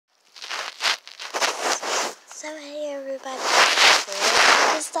So hey everybody,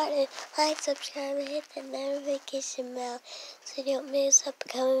 before we started, like, subscribe, and hit the notification bell so you don't miss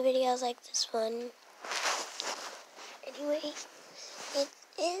upcoming videos like this one. Anyway, it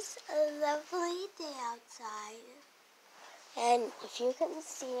is a lovely day outside. And if you can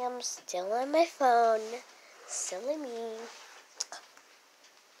see, I'm still on my phone. Silly me.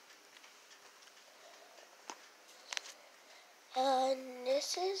 And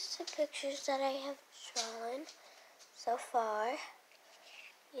this is the pictures that I have drawn so far.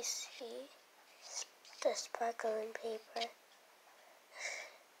 You see the sparkling paper.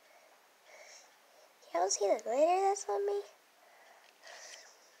 You don't see the glitter that's on me?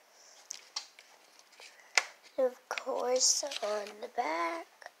 And of course, on the back,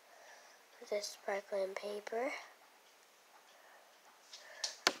 the sparkling paper.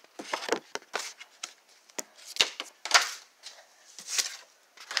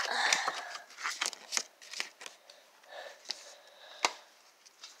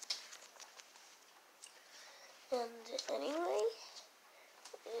 And anyway,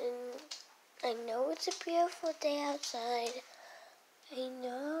 I know it's a beautiful day outside. I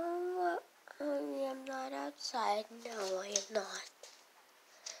know I am not outside. No, I am not.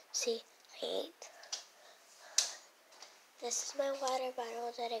 See, I ate. This is my water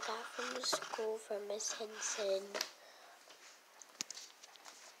bottle that I got from the school from Miss Henson.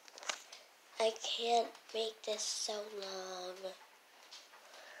 I can't make this so long.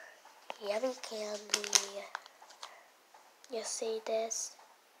 Yummy candy. You see this?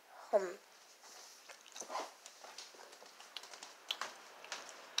 I'm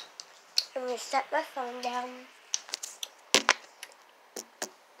gonna set my phone down to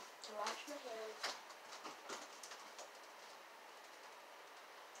wash my hands.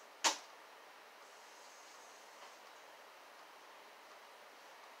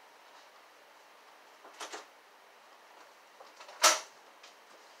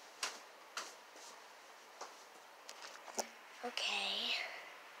 Okay.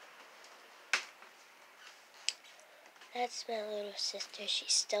 That's my little sister.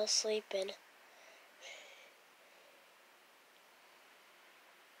 She's still sleeping.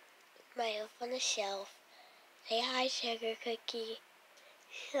 My elf on the shelf. Say hi, Sugar Cookie.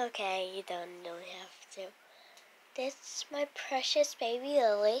 Okay, you don't have to. This is my precious baby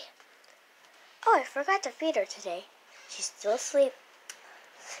Lily. Oh, I forgot to feed her today. She's still asleep.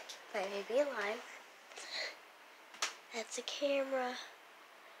 My baby alive. That's a camera.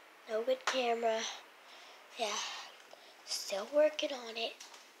 No good camera. Yeah. Still working on it.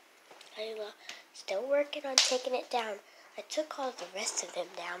 Still working on taking it down. I took all the rest of them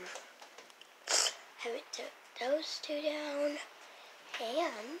down. Haven't took those two down.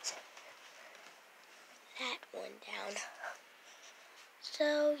 And that one down.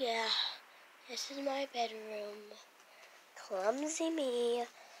 So, yeah. This is my bedroom. Clumsy me.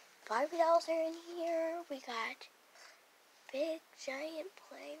 Barbie dolls are in here. We got big, giant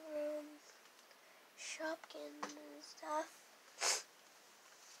playroom. Shopkins and stuff.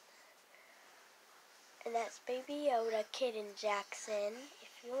 And that's Baby Yoda, Kid, and Jackson.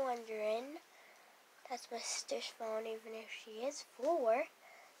 If you're wondering, that's my sister's phone, even if she is 4.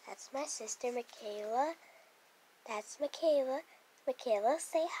 That's my sister, Michaela. That's Michaela. Michaela,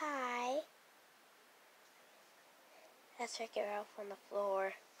 say hi. That's Wreck-It Ralph on the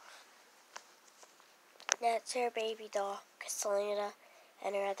floor. That's her baby doll, Castellina,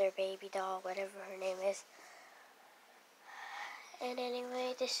 and her other baby doll, whatever her name is. And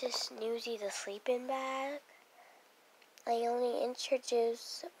anyway, this is Newsy the sleeping bag. I only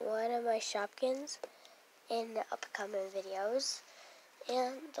introduced one of my Shopkins in the upcoming videos.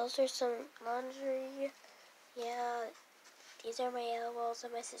 And those are some laundry. Yeah, these are my LOLs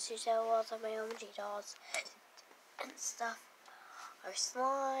and my sister's LOLs and my OMG dolls and stuff. Our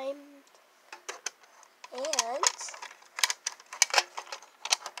slime. And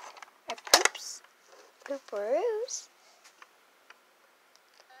our pooperoos.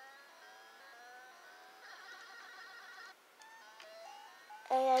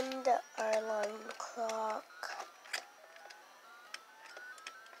 And our alarm clock.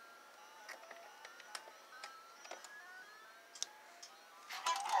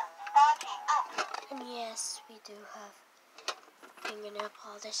 And yes, we do have fingernail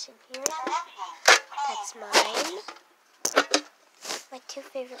polish in here. That's mine. My 2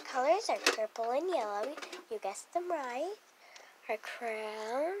 favorite colors are purple and yellow. You guessed them right. Our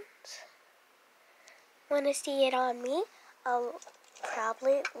crowns. Want to see it on me? I'll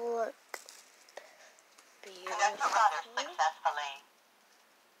probably look beautiful.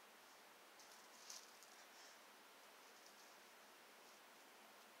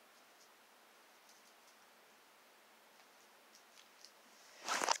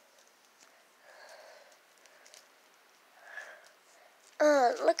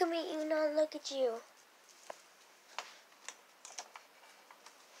 look at me, Unon, look at you.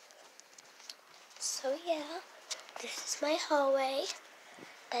 So yeah, this is my hallway.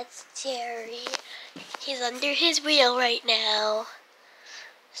 That's Jerry. He's under his wheel right now.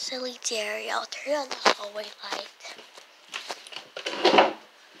 Silly Jerry. I'll turn on the hallway light.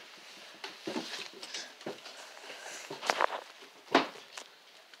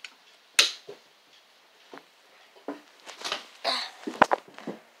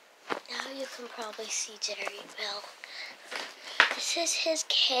 Now you can probably see Jerry well. This is his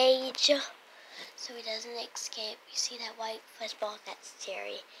cage, so he doesn't escape. You see that white fuzzball? That's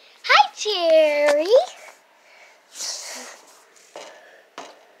Jerry. Hi, Jerry!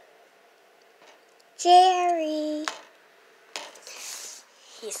 Jerry!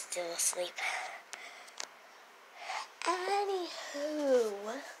 He's still asleep. Anywho,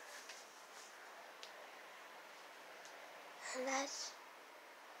 and that's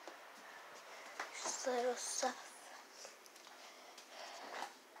just little stuff.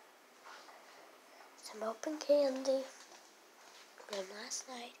 Some open candy from last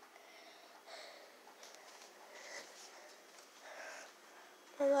night.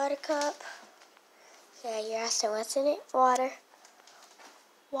 A water cup. Yeah, you're asking what's in it? Water.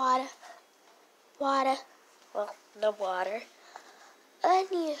 Water. Water. Well, the water.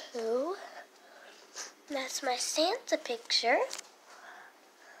 Anywho, that's my Santa picture.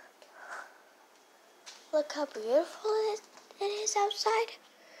 Look how beautiful it is outside.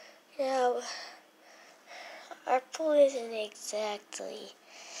 Now, our pool isn't exactly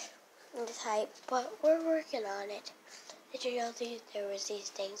the type, but we're working on it. Did you know there was these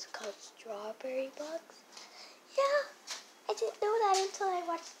things called strawberry bugs? Yeah, I didn't know that until I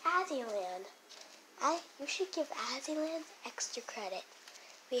watched Azzyland. You should give Azzyland extra credit.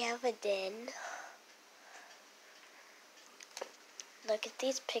 We have a den. Look at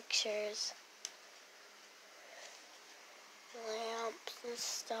these pictures. Lamps and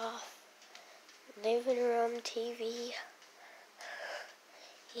stuff. Living room TV.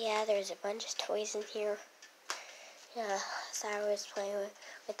 Yeah, there's a bunch of toys in here. Yeah, Sarah was playing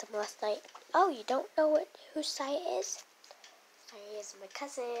with them last night. Oh, you don't know who Saya is? Saya is my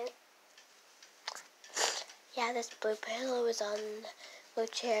cousin. Yeah, this blue pillow was on the blue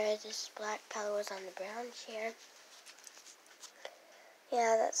chair. This black pillow was on the brown chair.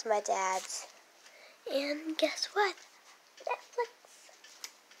 Yeah, that's my dad's. And guess what? Netflix.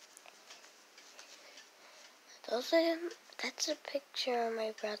 That's a picture of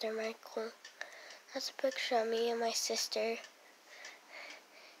my brother Michael. That's a picture of me and my sister.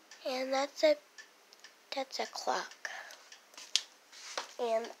 And that's a clock.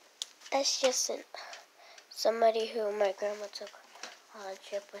 And that's just somebody who my grandma took on a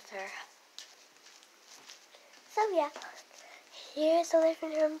trip with her. So yeah, here's the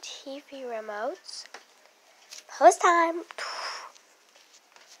living room TV remotes. Post time.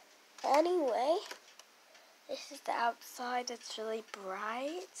 Anyway, this is the outside. It's really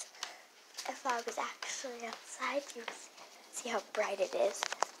bright. If I was actually outside, you would see how bright it is.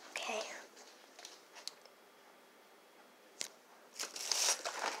 Okay.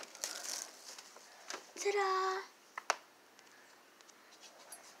 Ta-da!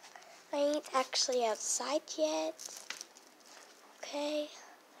 I ain't actually outside yet. Okay.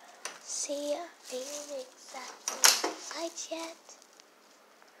 See, I ain't exactly outside yet.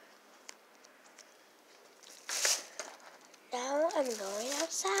 Now I'm going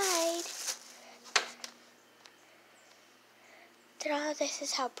outside. Ta-da! This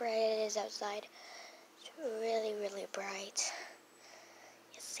is how bright it is outside. It's really, really bright.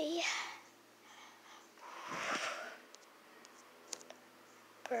 You see?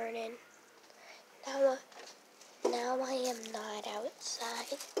 Burning. Now I am not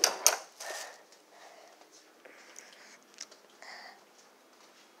outside.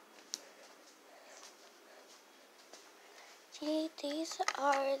 Gee, these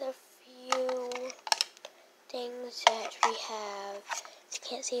are the few things that we have. You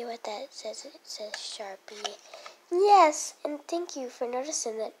can't see what that says. It says Sharpie. Yes, and thank you for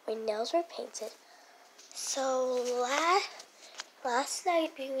noticing that my nails were painted. So last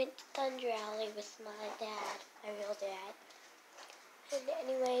night we went to Thunder Alley with my dad, my real dad. And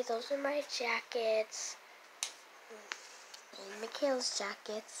anyway, those are my jackets. And Mikhail's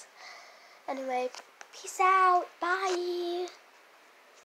jackets. Anyway, peace out. Bye.